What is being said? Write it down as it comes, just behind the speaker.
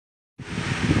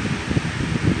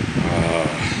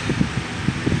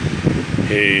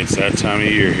Hey, it's that time of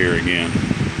year here again.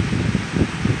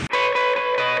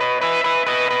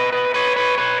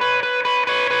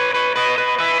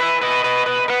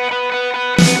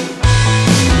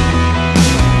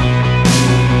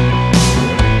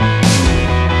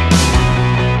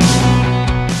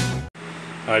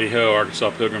 Howdy ho,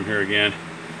 Arkansas Pilgrim here again.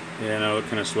 Yeah, I know, look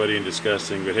kind of sweaty and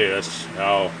disgusting, but hey, that's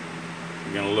how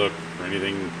I'm gonna look for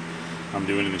anything I'm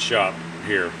doing in the shop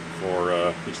here for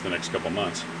at least the next couple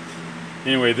months.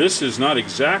 Anyway, this is not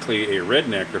exactly a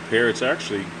redneck repair. It's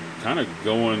actually kind of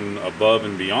going above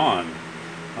and beyond,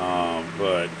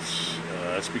 but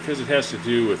it's because it has to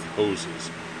do with hoses.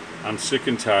 I'm sick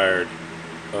and tired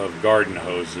of garden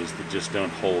hoses that just don't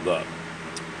hold up.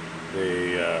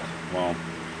 They, well,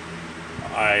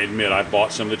 I admit I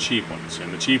bought some of the cheap ones,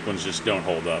 and the cheap ones just don't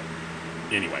hold up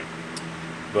anyway.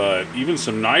 But even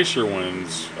some nicer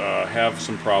ones have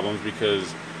some problems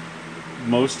because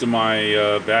most of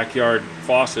my backyard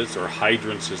faucets, or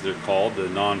hydrants as they're called, the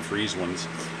non-freeze ones,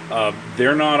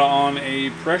 they're not on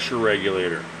a pressure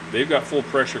regulator. They've got full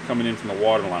pressure coming in from the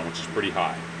water line, which is pretty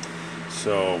high.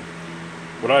 So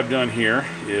what I've done here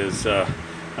is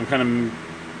I'm kind of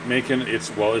making,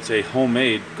 it's a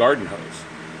homemade garden hose,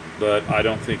 but I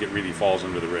don't think it really falls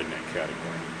under the redneck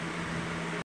category.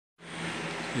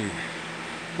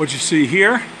 What you see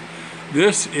here,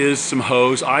 this is some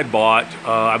hose I bought.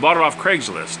 I bought it off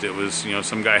Craigslist. It was, you know,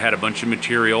 some guy had a bunch of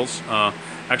materials.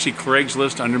 Actually,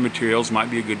 Craigslist under materials might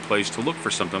be a good place to look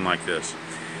for something like this.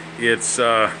 It's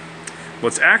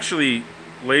what's actually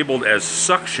labeled as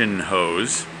suction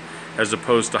hose as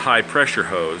opposed to high pressure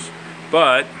hose,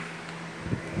 but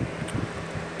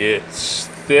it's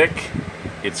thick.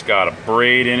 It's got a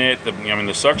braid in it. I mean,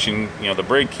 the suction, you know, the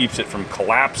braid keeps it from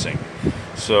collapsing.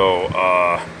 So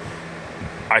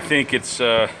I think it's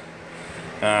going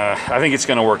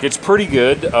to work. It's pretty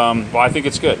good. Well, I think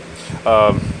it's good.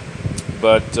 Well,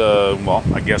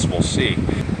 I guess we'll see.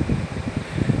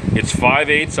 It's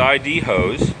 5/8 ID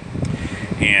hose,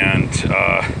 and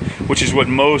which is what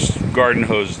most garden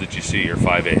hoses that you see are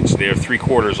 5/8. They are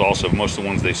 3/4 also. Most of the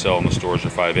ones they sell in the stores are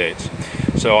 5/8.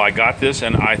 So I got this,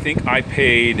 and I think I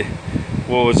paid,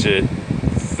 what was it,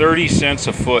 30 cents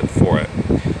a foot for it.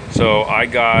 So I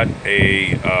got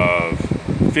a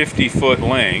 50-foot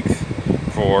length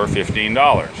for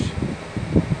 $15.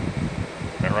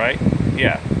 Is that right?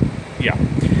 Yeah.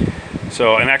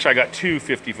 So, and actually I got two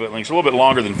 50-foot lengths, a little bit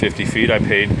longer than 50 feet. I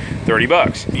paid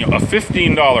 $30. You know, a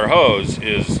 $15 hose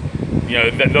is, you know,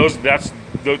 I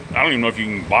don't even know if you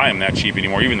can buy them that cheap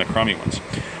anymore, even the crummy ones.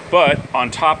 But on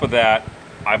top of that,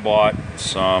 I bought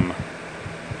some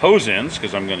hose ends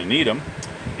because I'm going to need them.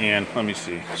 And let me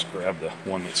see, let's grab the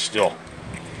one that's still.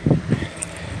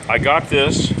 I got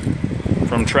this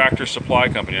from Tractor Supply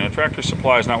Company. Now, Tractor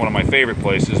Supply is not one of my favorite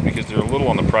places because they're a little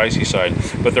on the pricey side,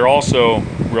 but they're also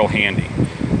real handy.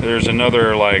 There's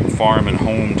another like farm and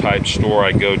home type store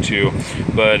I go to,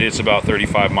 but it's about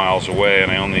 35 miles away,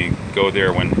 and I only go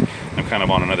there when I'm kind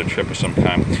of on another trip of some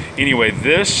kind. Anyway,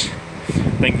 this,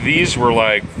 I think these were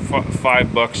like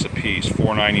 $5 a piece,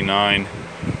 $4.99. I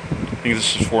think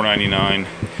this is $4.99,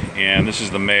 and this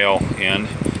is the male end,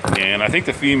 and I think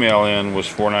the female end was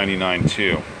 $4.99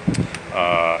 too.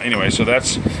 Anyway, so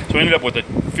we ended up with a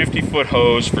 50-foot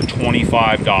hose for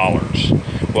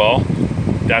 $25. Well,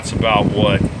 that's about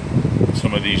what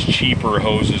some of these cheaper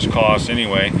hoses cost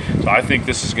anyway. So I think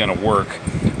this is going to work.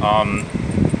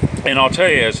 And I'll tell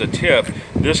you as a tip,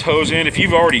 this hose end, if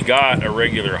you've already got a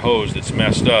regular hose that's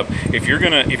messed up, if you're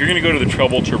gonna go to the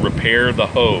trouble to repair the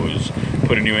hose,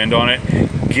 put a new end on it,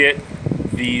 get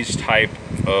these type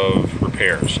of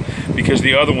repairs, because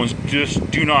the other ones just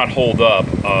do not hold up,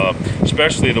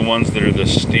 especially the ones that are the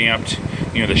stamped,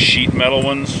 you know, the sheet metal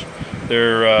ones.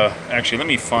 They're actually, let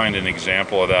me find an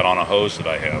example of that on a hose that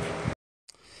I have.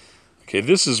 Okay,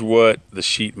 this is what the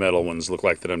sheet metal ones look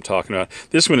like that I'm talking about.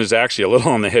 This one is actually a little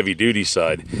on the heavy duty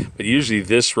side, but usually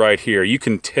this right here, you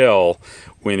can tell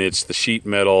when it's the sheet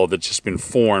metal that's just been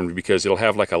formed because it'll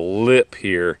have like a lip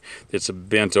here that's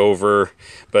bent over.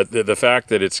 But the fact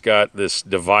that it's got this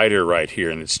divider right here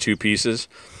and it's two pieces,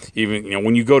 even, you know,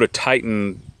 when you go to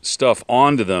tighten stuff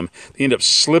onto them, they end up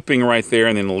slipping right there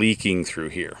and then leaking through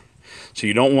here. So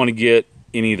you don't want to get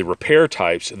any of the repair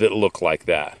types that look like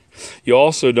that. You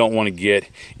also don't want to get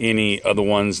any of the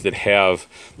ones that have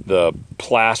the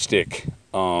plastic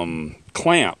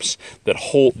clamps that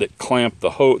clamp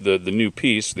the new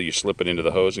piece that you slip it into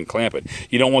the hose and clamp it.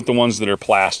 You don't want the ones that are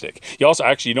plastic. You also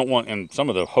actually, you don't want, and some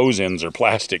of the hose ends are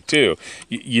plastic too.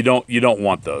 You don't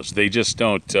want those. They just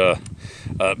don't.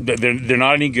 They're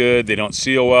not any good. They don't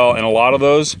seal well, and a lot of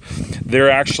those,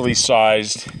 they're actually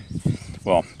sized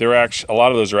well, they're actually, a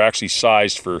lot of those are actually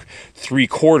sized for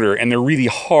 3/4, and they're really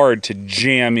hard to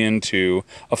jam into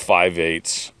a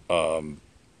 5/8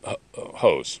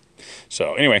 hose.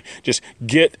 So anyway, just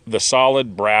get the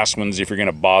solid brass ones if you're going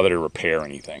to bother to repair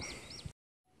anything.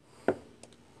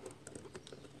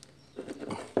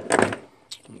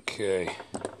 Okay.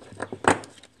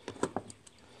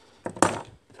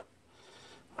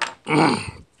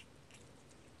 Let's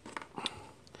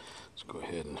go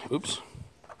ahead and, oops.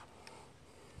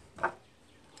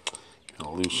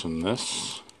 I'll loosen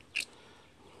this.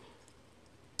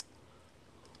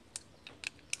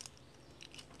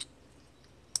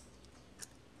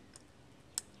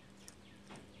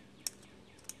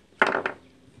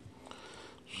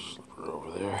 Slip her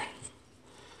over there.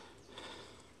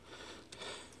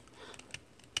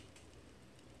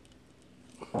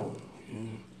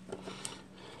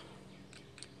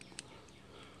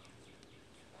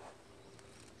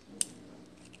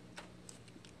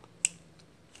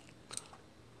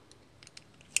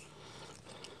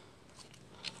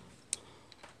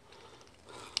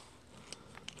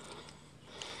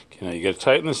 Okay, now you got to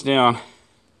tighten this down,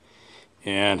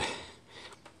 and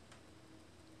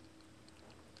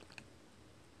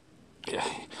yeah,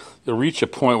 you'll reach a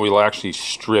point where you'll actually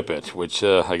strip it, which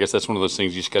I guess that's one of those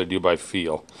things you just got to do by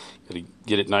feel. Got to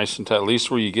get it nice and tight, at least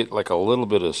where you get like a little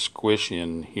bit of squish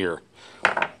in here.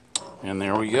 And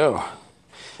there we go.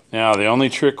 Now the only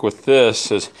trick with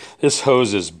this is this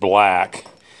hose is black,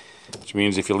 which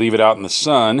means if you leave it out in the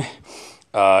sun,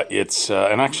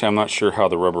 and actually I'm not sure how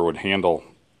the rubber would handle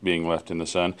being left in the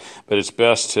sun, but it'd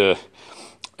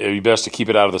be best to keep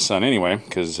it out of the sun anyway,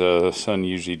 because the sun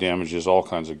usually damages all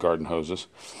kinds of garden hoses.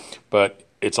 But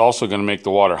it's also going to make the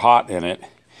water hot in it,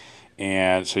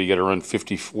 and so you got to run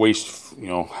 50 waste. You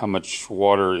know how much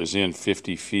water is in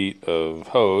 50 feet of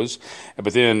hose,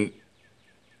 but then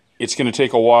it's going to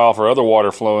take a while for other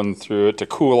water flowing through it to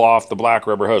cool off the black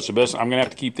rubber hose. So best, I'm going to have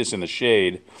to keep this in the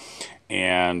shade,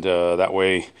 and that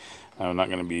way I'm not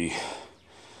going to be.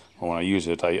 When I use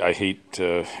it, I hate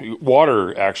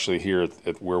water. Actually, here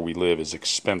at where we live is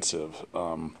expensive,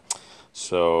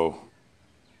 so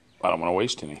I don't want to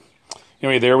waste any.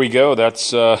 Anyway, there we go.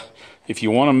 That's if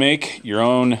you want to make your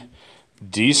own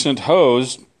decent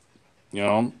hose, you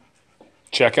know,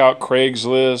 check out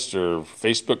Craigslist or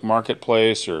Facebook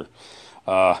Marketplace, or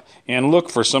and look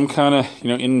for some kind of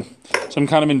some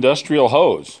kind of industrial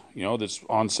hose, that's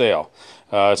on sale.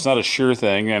 It's not a sure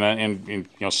thing,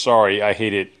 and sorry, I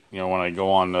hate it. When I go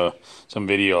on some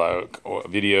video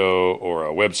or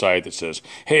a website that says,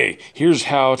 "Hey, here's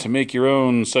how to make your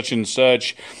own such and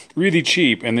such, really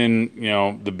cheap," and then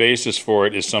the basis for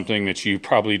it is something that you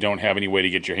probably don't have any way to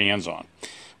get your hands on,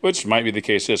 which might be the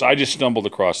case. I just stumbled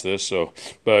across this,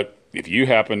 but if you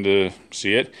happen to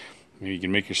see it, you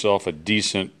can make yourself a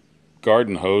decent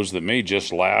garden hose that may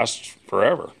just last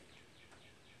forever,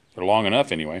 or long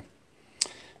enough anyway.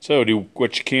 So do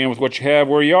what you can with what you have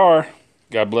where you are.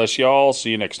 God bless y'all.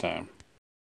 See you next time.